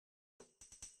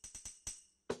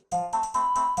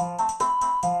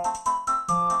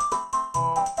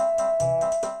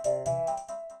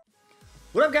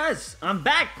What up, guys? I'm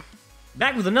back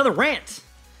with another rant.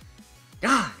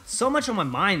 God, so much on my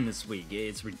mind this week.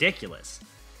 It's ridiculous.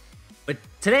 But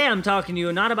today I'm talking to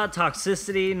you not about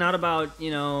toxicity, not about,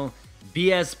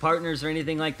 BS partners or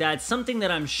anything like that. Something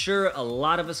that I'm sure a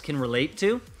lot of us can relate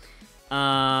to.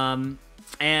 And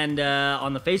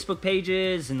on the Facebook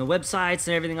pages and the websites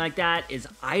and everything like that is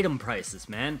item prices,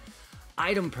 man.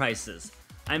 Item prices.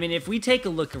 I mean, if we take a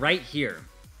look right here,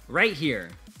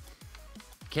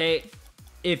 okay,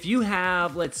 if you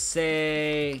have, let's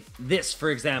say, this, for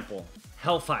example,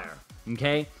 Hellfire,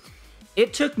 okay?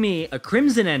 It took me a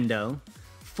Crimson Endo,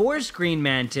 4 Screen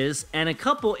Mantis, and a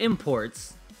couple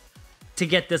imports to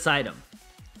get this item.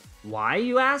 Why,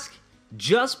 you ask?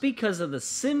 Just because of the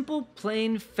simple,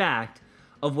 plain fact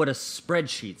of what a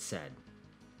spreadsheet said.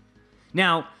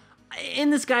 Now,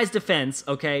 in this guy's defense,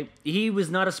 okay, he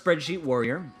was not a spreadsheet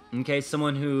warrior, okay?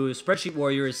 Spreadsheet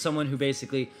warrior is someone who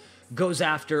basically goes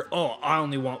after, oh, I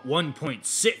only want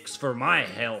 1.6 for my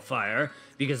Hellfire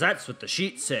because that's what the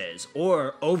sheet says,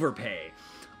 or overpay,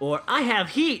 or I have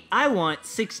heat, I want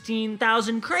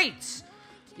 16,000 crates.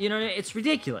 It's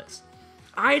ridiculous.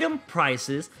 Item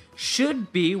prices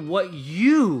should be what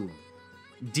you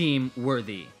deem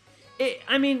worthy.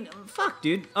 I mean, fuck,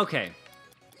 dude. Okay.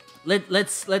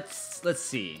 Let's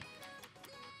see.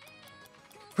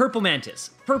 Purple Mantis,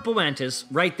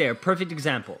 right there, perfect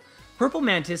example. Purple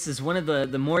Mantis is one of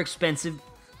the more expensive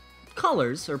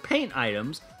colors or paint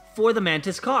items for the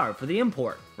Mantis car, for the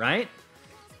import, right?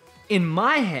 In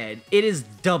my head, it is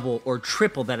double or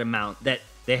triple that amount that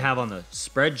they have on the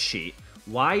spreadsheet.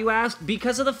 Why, you ask?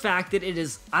 Because of the fact that it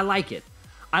is, I like it.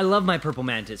 I love my Purple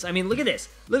Mantis. I mean, look at this.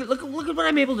 Look at what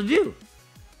I'm able to do.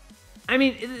 I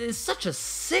mean, it is such a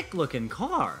sick-looking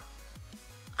car.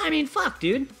 I mean, fuck,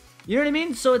 dude. You know what I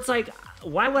mean? So it's like,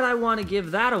 why would I want to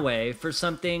give that away for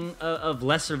something of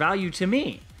lesser value to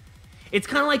me? It's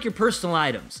kind of like your personal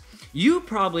items. You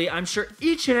probably, I'm sure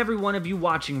each and every one of you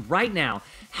watching right now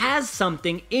has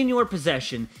something in your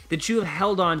possession that you have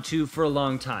held on to for a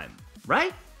long time,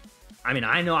 right? I mean,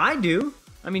 I know I do.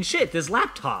 I mean, shit, this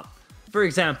laptop, for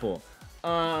example.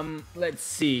 Let's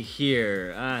see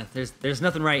here. There's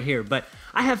nothing right here, but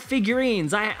I have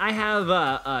figurines. I have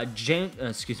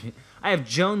I have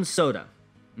Jones Soda.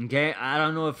 Okay, I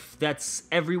don't know if that's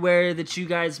everywhere that you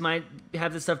guys might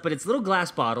have this stuff, but it's little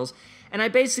glass bottles. And I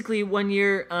basically one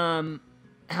year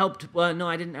helped. Well, no,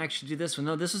 I didn't actually do this one.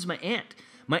 No, this was my aunt.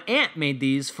 My aunt made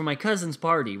these for my cousin's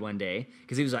party one day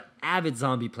because he was an avid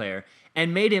zombie player,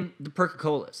 and made him the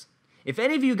Perca-Colas. If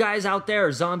any of you guys out there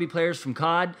are zombie players from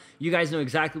COD, you guys know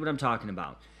exactly what I'm talking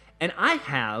about. And I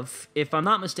have, if I'm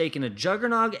not mistaken, a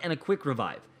Juggernog and a Quick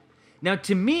Revive. Now,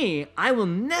 to me, I will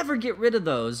never get rid of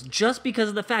those just because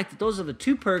of the fact that those are the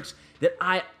 2 perks that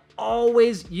I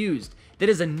always used. That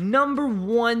is a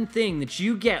 #1 thing that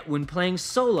you get when playing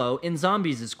solo in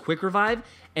zombies is Quick Revive,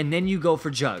 and then you go for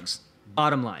Jugs.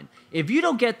 Bottom line. If you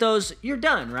don't get those, you're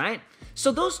done, right?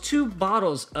 So those 2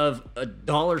 bottles of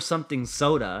 $1-something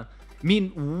soda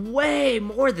mean way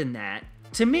more than that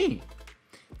to me.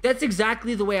 That's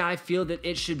exactly the way I feel that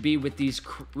it should be with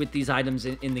these items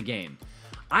in the game.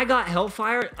 I got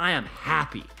Hellfire, I am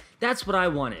happy. That's what I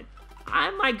wanted.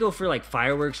 I might go for like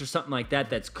fireworks or something like that.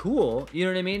 That's cool, you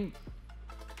know what I mean?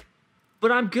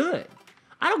 But I'm good.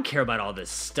 I don't care about all this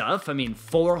stuff. I mean,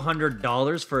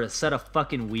 $400 for a set of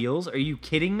fucking wheels? Are you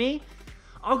kidding me?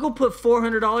 I'll go put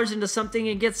 $400 into something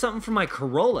and get something for my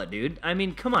Corolla, dude. I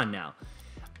mean, come on now.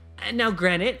 And now,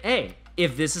 granted, hey,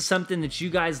 if this is something that you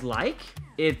guys like,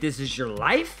 if this is your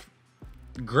life,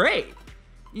 great.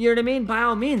 You know what I mean? By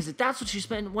all means, if that's what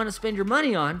you want to spend your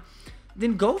money on,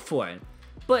 then go for it.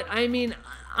 But, I mean,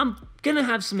 I'm going to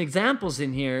have some examples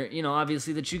in here,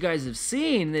 obviously, that you guys have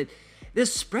seen, that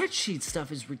this spreadsheet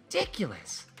stuff is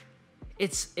ridiculous.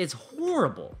 It's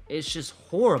horrible. It's just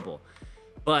horrible.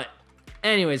 But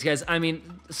anyways, guys, I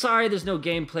mean, sorry there's no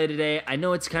gameplay today. I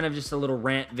know it's kind of just a little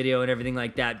rant video and everything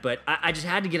like that, but I just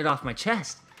had to get it off my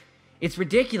chest. It's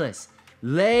ridiculous.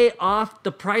 Lay off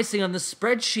the pricing on the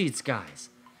spreadsheets, guys.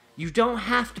 You don't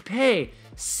have to pay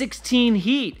 16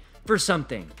 heat for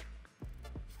something.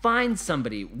 Find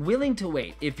somebody willing to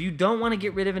wait. If you don't want to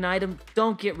get rid of an item,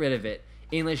 don't get rid of it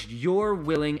unless you're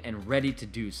willing and ready to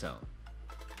do so.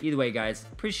 Either way, guys,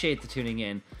 appreciate the tuning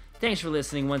in. Thanks for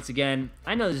listening once again.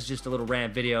 I know this is just a little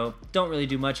rant video. Don't really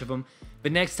do much of them.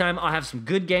 But next time, I'll have some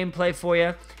good gameplay for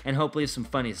you and hopefully some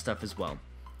funny stuff as well.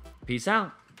 Peace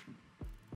out.